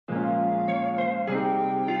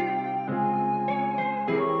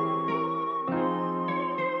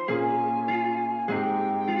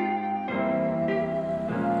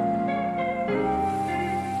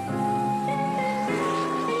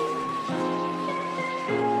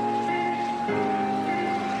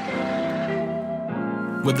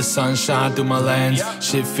with the sunshine through my lens.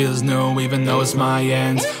 Shit feels new even though it's my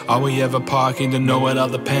ends. Are we ever parking to know it all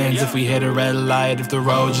depends? If we hit a red light, if the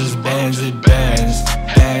road just bends, it bends.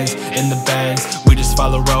 Bends in the bends, we just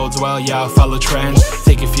follow roads while y'all follow trends.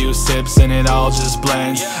 Take a few sips and it all just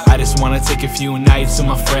blends. I just wanna take a few nights with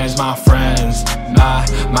my friends, my friends.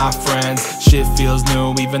 My friends, shit feels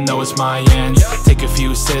new even though it's my ends. Take a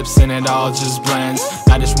few sips and it all just blends.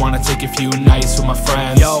 I just wanna take a few nights with my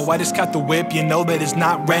friends. Yo, I just got the whip, you know that it's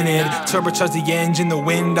not rented. Turbocharge the engine, the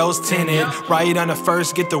windows tinted. Right on the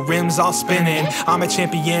first, get the rims all spinning. I'm a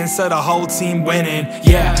champion, so the whole team winning.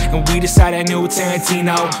 Yeah, and we decided new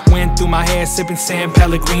Tarantino. Went through my head, sipping San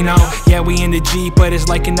Pellegrino. Yeah, we in the Jeep, but it's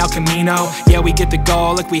like an El Camino. Yeah, we get the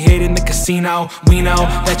goal like we hit in the casino. We know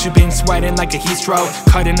that you've been sweating like a heat stroke,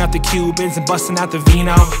 cutting out the Cubans and busting out the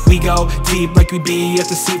vino. We go deep like we be at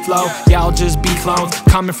the seaflow. Y'all just be clones,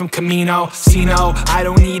 coming from Camino. Sino, I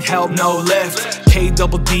don't need help, no lift.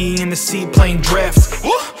 K-double-D in the seaplane drift.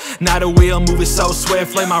 Woo! Now the wheel moving so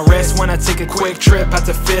swift, like my wrist when I take a quick trip out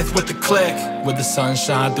to Fifth with the click. With the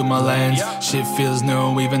sunshine through my lens, shit feels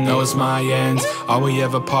new even though it's my ends. Are we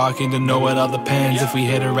ever parking to know it all depends? If we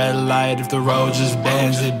hit a red light, if the road just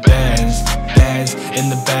bends, it bends. Bends in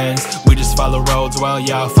the bends, we just follow roads while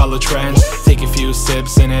y'all follow trends. Take a few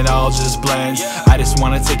sips and it all just blends. I just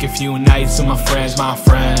wanna take a few nights with my friends, my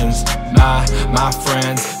friends. My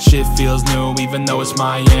friends, shit feels new even though it's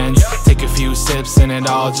my ends. Take a few sips and it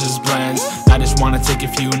all just blends. I just wanna take a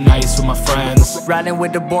few nights with my friends. Riding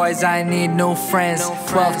with the boys, I ain't need new friends.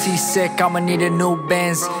 12T sick, I'ma need a new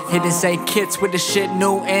Benz. Hidden St. Kitts with the shit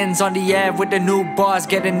new ends. On the air with the new bars,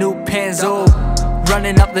 getting new pens. Ooh,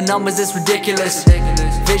 running up the numbers, it's ridiculous.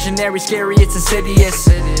 Visionary, scary, it's insidious.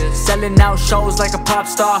 Selling out shows like a pop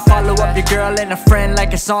star. Follow up your girl and a friend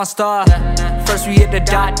like it's on Star. First we hit the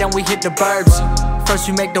dot, then we hit the burbs. First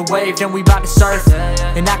we make the wave, then we bout to surf.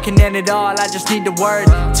 And I can end it all, I just need the word.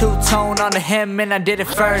 Two-tone on the hem and I did it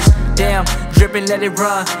first. Damn, drippin', let it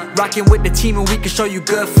run. Rockin' with the team and we can show you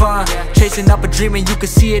good fun. Chasing up a dream and you can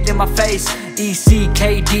see it in my face.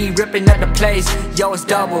 ECKD, ripping up the place. Yo, it's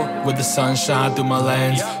double. With the sunshine through my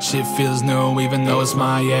lens, shit feels new even though it's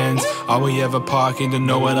my ends. Are we ever parking to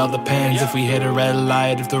know it all depends? If we hit a red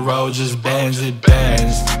light, if the road just bends, it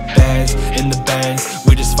bends. Bends in the bends,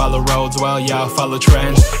 we just follow roads while y'all follow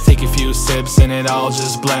trends. Take a few sips and it all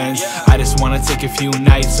just blends. I just wanna take a few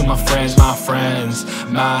nights with my friends, my friends.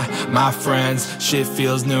 My friends, shit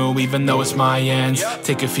feels new even though it's my ends.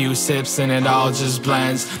 Take a few sips and it all just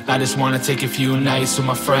blends. I just wanna take a few nights with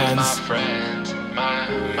my friends. My friends,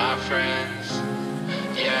 my friends.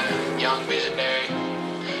 Yeah, young visionary.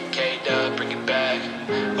 K-Dub, bring it back.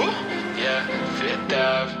 Ooh, yeah, Fifth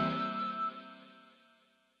Ave.